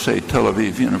boycott of, say, Tel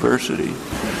Aviv University?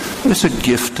 It's a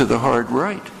gift to the hard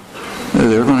right.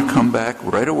 They're going to come back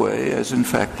right away, as in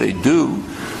fact they do,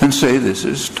 and say this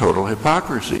is total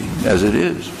hypocrisy, as it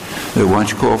is. Why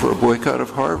don't you call for a boycott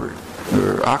of Harvard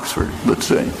or Oxford, let's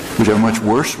say, which have much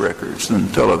worse records than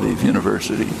Tel Aviv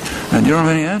University? And you don't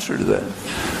have any answer to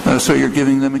that. So you're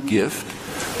giving them a gift.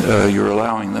 You're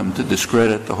allowing them to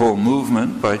discredit the whole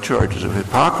movement by charges of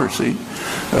hypocrisy.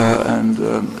 And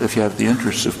if you have the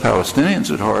interests of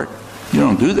Palestinians at heart, you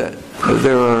don't do that.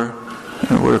 There are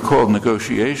what are called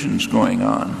negotiations going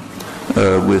on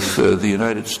with the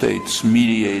United States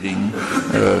mediating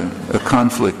a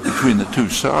conflict between the two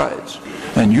sides.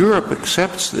 And Europe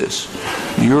accepts this.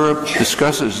 Europe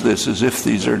discusses this as if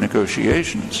these are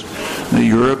negotiations.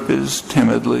 Europe is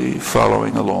timidly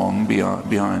following along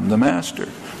behind the master.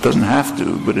 Doesn't have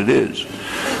to, but it is.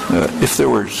 If there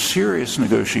were serious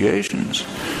negotiations,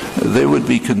 they would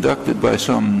be conducted by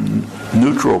some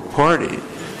neutral party.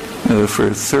 For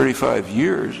 35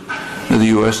 years, the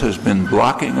U.S. has been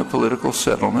blocking a political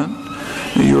settlement.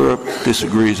 Europe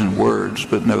disagrees in words,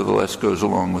 but nevertheless goes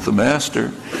along with the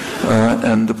master,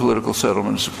 and the political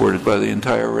settlement is supported by the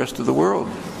entire rest of the world.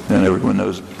 And everyone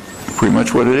knows pretty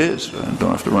much what it is. I don't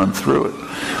have to run through it.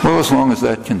 Well, as long as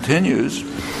that continues,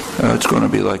 it's going to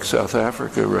be like South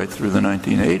Africa right through the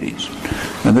 1980s.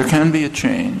 And there can be a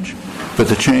change, but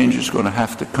the change is going to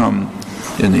have to come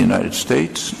in the United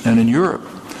States and in Europe.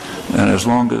 And as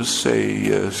long as, say,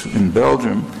 in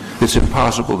Belgium, it's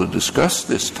impossible to discuss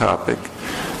this topic,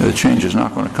 the change is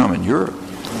not going to come in Europe.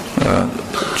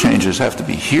 Changes have to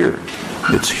be here.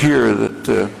 It's here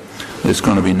that it's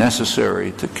going to be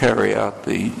necessary to carry out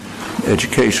the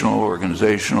educational,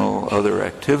 organizational, other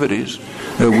activities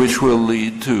which will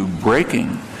lead to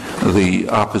breaking the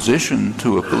opposition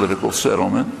to a political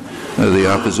settlement, the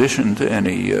opposition to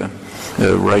any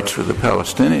rights for the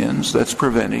Palestinians that's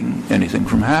preventing anything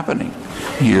from happening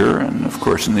here and, of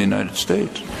course, in the United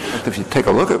States. If you take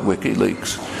a look at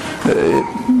WikiLeaks,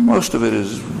 most of it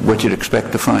is what you'd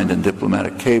expect to find in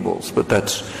diplomatic cables, but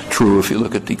that's true if you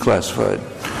look at declassified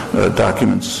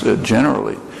documents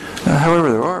generally.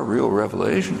 However, there are real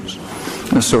revelations.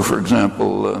 So, for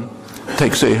example,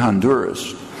 take, say,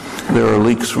 Honduras. There are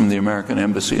leaks from the American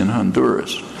embassy in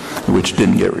Honduras, which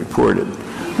didn't get reported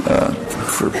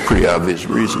for pretty obvious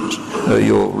reasons.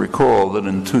 You'll recall that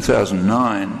in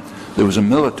 2009, there was a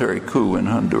military coup in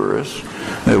Honduras,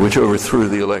 which overthrew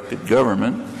the elected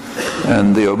government,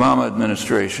 and the Obama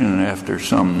administration, after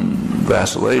some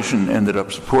vacillation, ended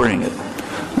up supporting it,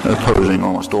 opposing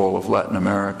almost all of Latin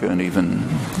America and even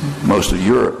most of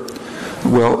Europe.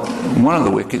 Well, one of the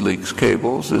WikiLeaks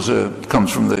cables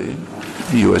comes from the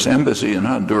U.S. Embassy in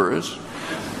Honduras,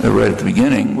 right at the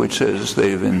beginning, which says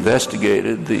they've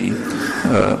investigated the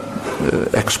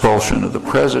expulsion of the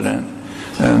president,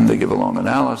 and they give a long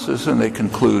analysis, and they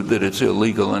conclude that it's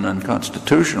illegal and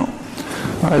unconstitutional.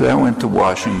 All right, that went to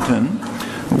Washington,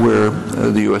 where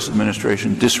the U.S.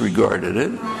 administration disregarded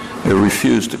it,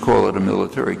 refused to call it a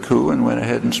military coup, and went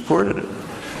ahead and supported it.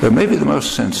 But maybe the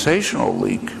most sensational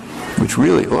leak, which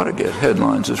really ought to get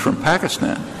headlines, is from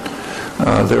Pakistan.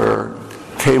 There are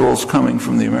cables coming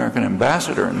from the American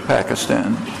ambassador in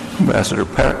Pakistan, Ambassador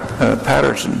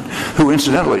Patterson, who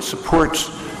incidentally supports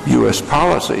U.S.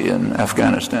 policy in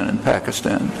Afghanistan and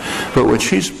Pakistan. But what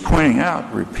she's pointing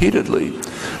out repeatedly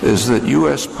is that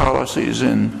U.S. policies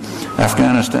in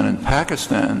Afghanistan and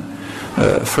Pakistan,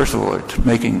 first of all, are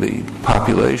making the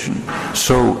population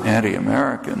so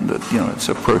anti-American that, it's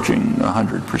approaching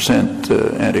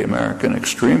 100% anti-American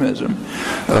extremism.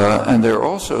 And they're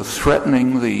also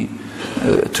threatening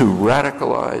to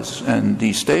radicalize and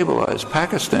destabilize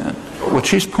Pakistan. What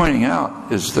she's pointing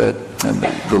out is that, and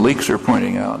the leaks are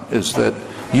pointing out, is that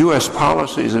U.S.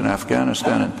 policies in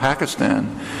Afghanistan and Pakistan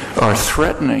are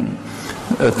threatening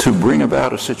to bring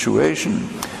about a situation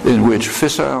in which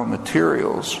fissile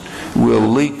materials will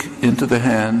leak into the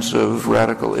hands of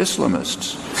radical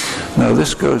Islamists. Now,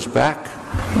 this goes back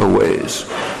a ways.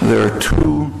 There are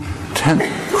two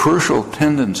crucial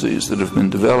tendencies that have been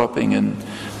developing in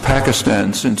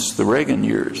Pakistan since the Reagan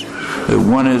years.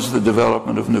 One is the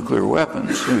development of nuclear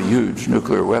weapons, a huge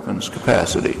nuclear weapons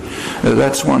capacity.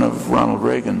 That's one of Ronald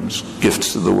Reagan's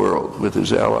gifts to the world with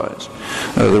his allies.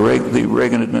 The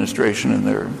Reagan administration and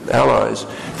their allies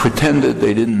pretended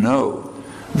they didn't know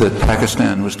that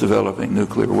Pakistan was developing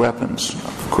nuclear weapons.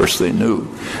 Of course they knew,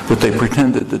 but they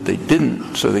pretended that they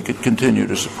didn't so they could continue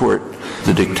to support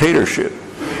the dictatorship.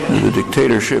 The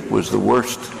dictatorship was the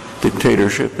worst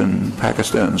dictatorship in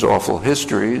Pakistan's awful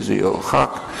history,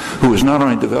 Zia-ul-Haq, who was not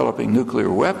only developing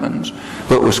nuclear weapons,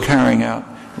 but was carrying out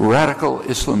radical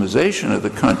Islamization of the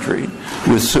country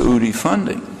with Saudi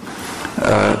funding.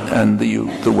 And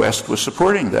the West was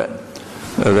supporting that.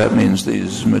 That means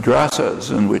these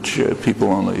madrasas in which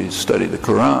people only study the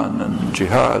Quran and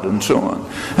jihad and so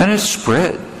on. And it's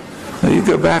spread. You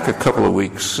go back a couple of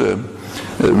weeks,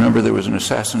 remember there was an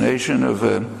assassination of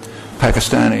a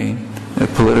Pakistani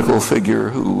political figure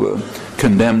who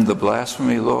condemned the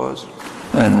blasphemy laws,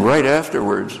 and right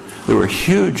afterwards there were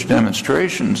huge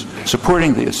demonstrations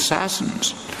supporting the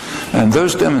assassins, and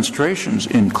those demonstrations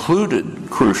included,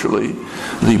 crucially,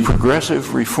 the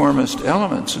progressive reformist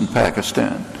elements in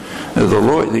Pakistan,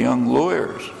 the young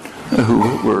lawyers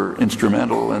who were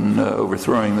instrumental in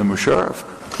overthrowing the Musharraf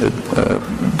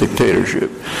dictatorship.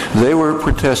 They were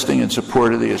protesting in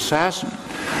support of the assassin.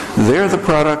 They're the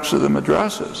products of the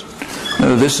madrasas.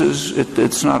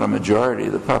 It's not a majority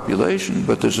of the population,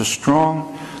 but there's a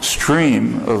strong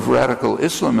stream of radical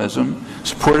Islamism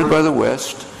supported by the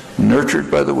West,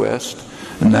 nurtured by the West,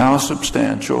 now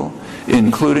substantial,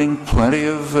 including plenty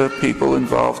of people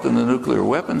involved in the nuclear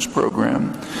weapons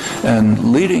program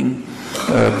and leading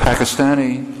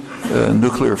Pakistani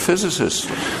nuclear physicists.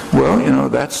 Well,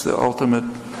 that's the ultimate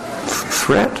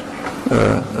threat,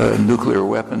 a nuclear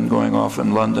weapon going off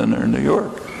in London or New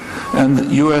York. And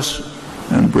the U.S.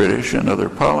 and British and other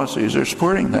policies are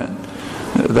supporting that.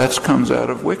 That comes out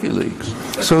of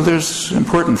WikiLeaks. So there's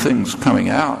important things coming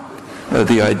out.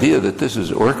 The idea that this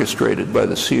is orchestrated by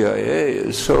the CIA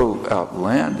is so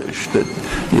outlandish that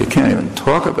you can't even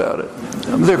talk about it.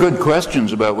 There are good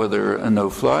questions about whether a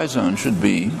no-fly zone should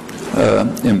be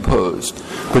imposed.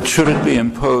 But should it be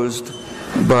imposed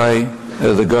by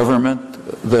the government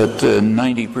that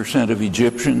 90% of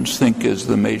Egyptians think is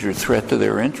the major threat to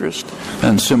their interest,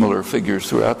 and similar figures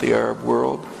throughout the Arab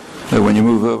world? When you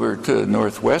move over to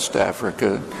Northwest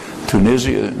Africa,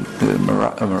 Tunisia,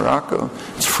 Morocco,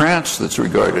 it's France that's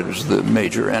regarded as the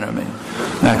major enemy.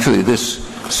 Actually, this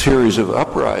series of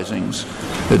uprisings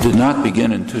did not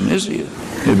begin in Tunisia.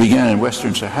 It began in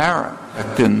Western Sahara.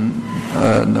 In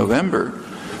November,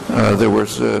 there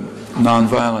was a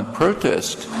nonviolent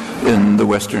protest in the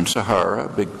Western Sahara, a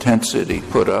big tent city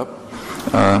put up.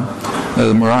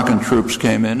 The Moroccan troops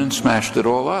came in and smashed it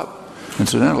all up.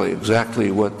 Incidentally,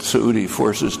 exactly what Saudi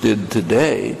forces did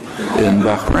today in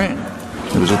Bahrain.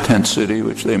 It was a tent city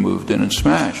which they moved in and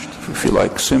smashed, if you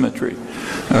like, symmetry.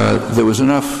 There was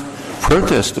enough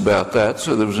protest about that,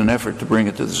 so there was an effort to bring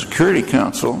it to the Security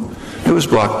Council. It was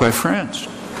blocked by France.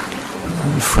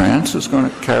 France is going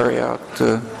to carry out,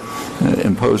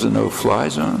 impose a no-fly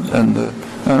zone. And I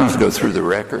don't have to go through the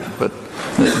record, but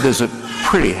there's a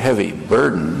pretty heavy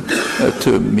burden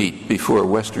to meet before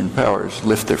Western powers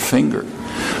lift their finger.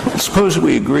 Suppose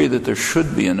we agree that there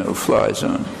should be a no-fly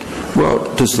zone.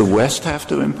 Well, does the West have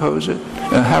to impose it?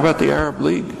 How about the Arab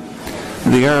League?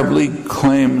 The Arab League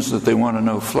claims that they want a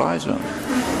no-fly zone.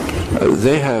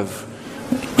 They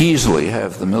easily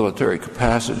have the military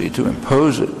capacity to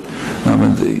impose it.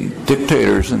 The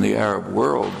dictators in the Arab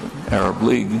world, Arab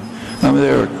League,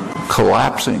 they're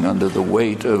collapsing under the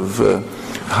weight of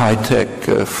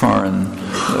high-tech foreign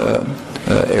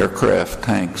aircraft,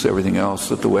 tanks, everything else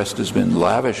that the West has been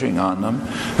lavishing on them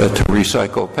to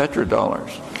recycle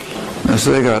petrodollars. And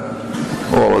so they got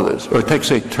all of this. Or take,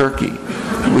 say, Turkey,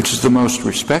 which is the most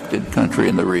respected country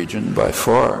in the region by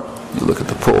far. You look at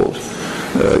the polls.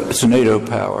 It's a NATO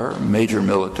power, major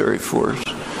military force.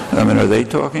 Are they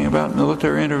talking about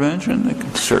military intervention? They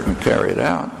can certainly carry it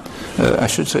out. I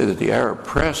should say that the Arab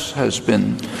press has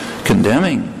been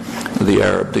condemning the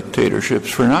Arab dictatorships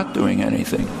for not doing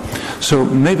anything. So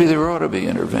maybe there ought to be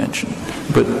intervention.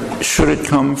 But should it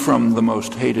come from the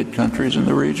most hated countries in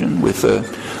the region with a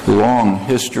long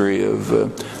history of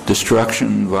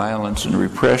destruction, violence, and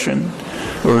repression?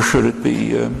 Or should it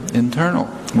be internal?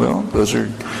 Well, those are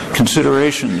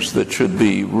considerations that should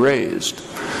be raised.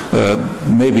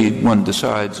 Maybe one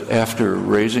decides after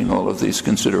raising all of these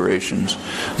considerations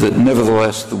that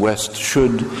nevertheless the West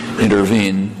should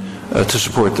intervene to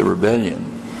support the rebellion.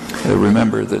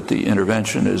 Remember that the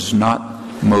intervention is not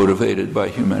motivated by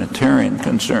humanitarian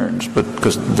concerns, but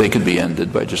because they could be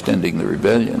ended by just ending the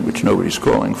rebellion, which nobody's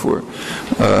calling for.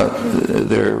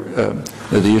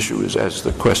 The issue is, as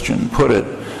the question put it,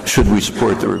 should we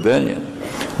support the rebellion?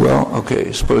 Well,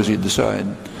 okay, suppose you decide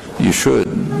you should,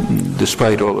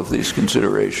 despite all of these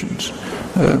considerations.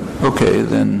 Okay,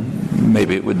 then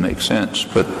maybe it would make sense.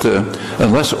 But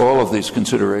unless all of these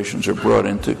considerations are brought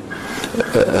into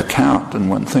account and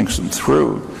one thinks them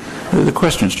through, the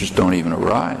questions just don't even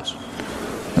arise.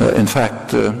 In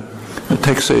fact,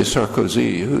 take, say,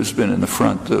 Sarkozy, who's been in the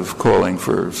front of calling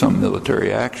for some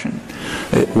military action.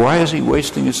 Why is he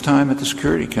wasting his time at the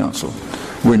Security Council,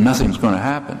 where nothing's going to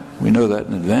happen? We know that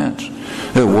in advance.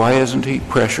 Why isn't he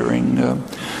pressuring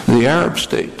the Arab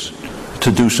states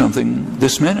to do something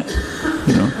this minute?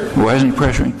 Why isn't he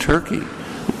pressuring Turkey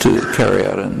to carry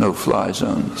out a no-fly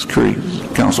zone? The Security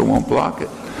Council won't block it.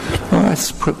 Well, I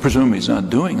presume he's not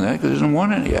doing that because he doesn't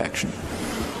want any action.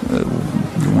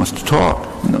 He wants to talk.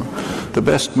 The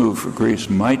best move for Greece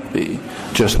might be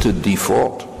just to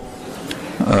default.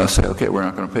 Say, okay, we're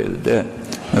not going to pay the debt.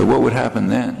 What would happen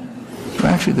then? Well,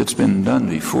 actually, that's been done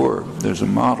before. There's a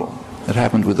model. It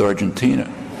happened with Argentina.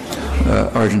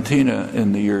 Argentina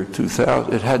in the year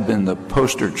 2000, it had been the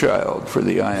poster child for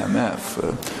the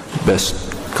IMF,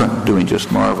 best doing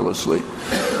just marvelously.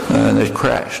 And it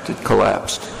crashed. It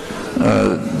collapsed.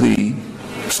 The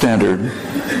standard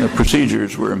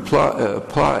procedures were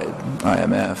applied.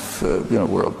 IMF,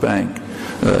 World Bank,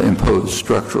 imposed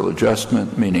structural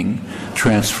adjustment, meaning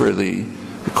transfer the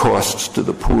costs to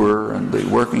the poor and the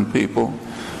working people,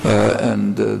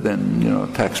 and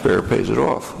then taxpayer pays it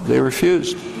off. They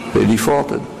refused. They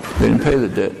defaulted. They didn't pay the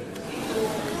debt.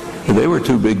 They were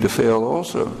too big to fail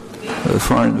also.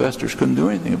 Foreign investors couldn't do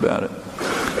anything about it.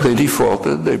 They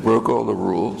defaulted, they broke all the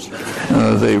rules,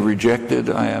 they rejected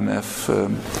IMF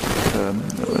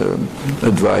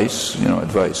advice,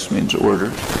 advice means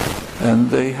order, and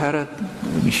they had a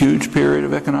huge period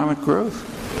of economic growth,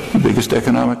 the biggest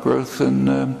economic growth in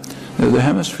the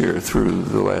hemisphere through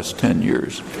the last 10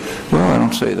 years. Well, I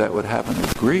don't say that would happen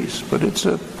with Greece, but it's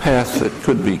a path that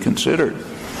could be considered.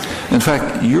 In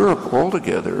fact, Europe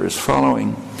altogether is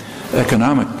following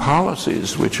economic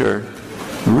policies which are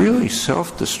really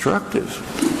self-destructive.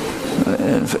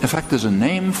 In fact, there's a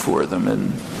name for them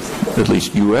in at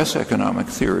least U.S. economic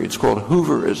theory. It's called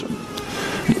Hooverism.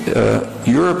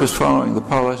 Europe is following the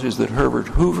policies that Herbert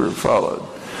Hoover followed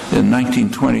in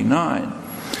 1929,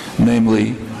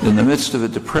 namely, in the midst of a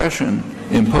depression,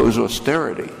 impose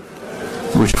austerity,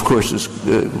 which of course is,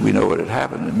 we know what had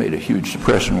happened. It made a huge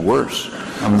depression worse.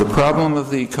 The problem of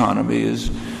the economy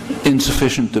is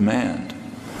insufficient demand.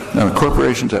 Now, the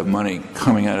corporations have money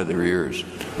coming out of their ears.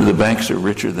 The banks are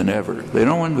richer than ever. They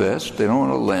don't invest. They don't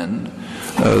want to lend.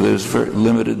 There's very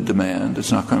limited demand.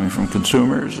 It's not coming from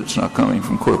consumers. It's not coming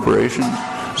from corporations.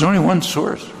 There's only one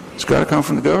source. It's got to come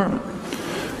from the government.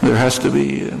 There has to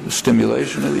be a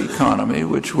stimulation of the economy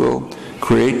which will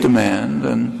create demand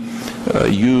and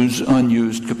use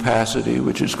unused capacity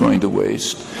which is going to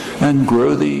waste and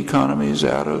grow the economies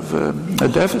out of a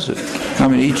deficit. I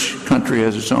mean, each country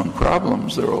has its own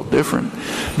problems. They're all different.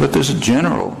 But there's a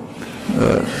general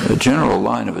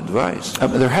line of advice.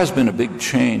 There has been a big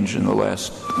change in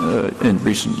in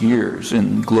recent years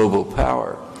in global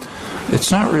power. It's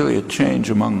not really a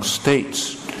change among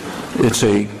states. It's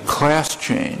a class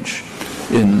change.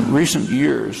 In recent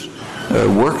years,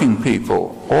 working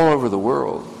people all over the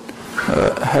world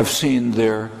have seen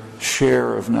their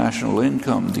share of national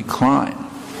income decline.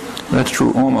 That's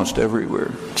true almost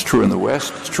everywhere. It's true in the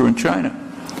West. It's true in China.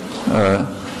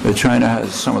 China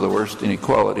has some of the worst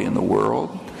inequality in the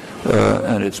world,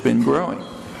 and it's been growing.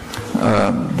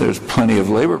 There's plenty of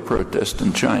labor protest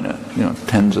in China,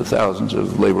 tens of thousands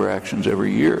of labor actions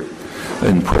every year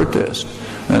in protest.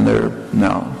 And they're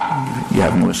now, you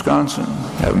have them in Wisconsin,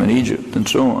 you have them in Egypt, and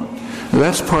so on.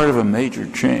 That's part of a major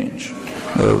change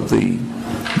of the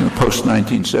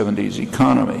post-1970s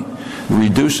economy,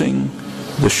 reducing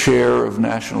the share of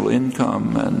national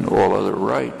income and all other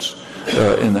rights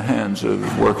in the hands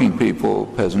of working people,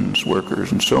 peasants,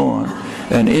 workers, and so on,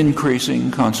 and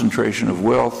increasing concentration of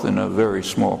wealth in a very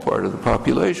small part of the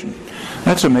population.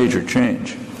 That's a major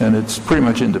change, and it's pretty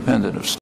much independent of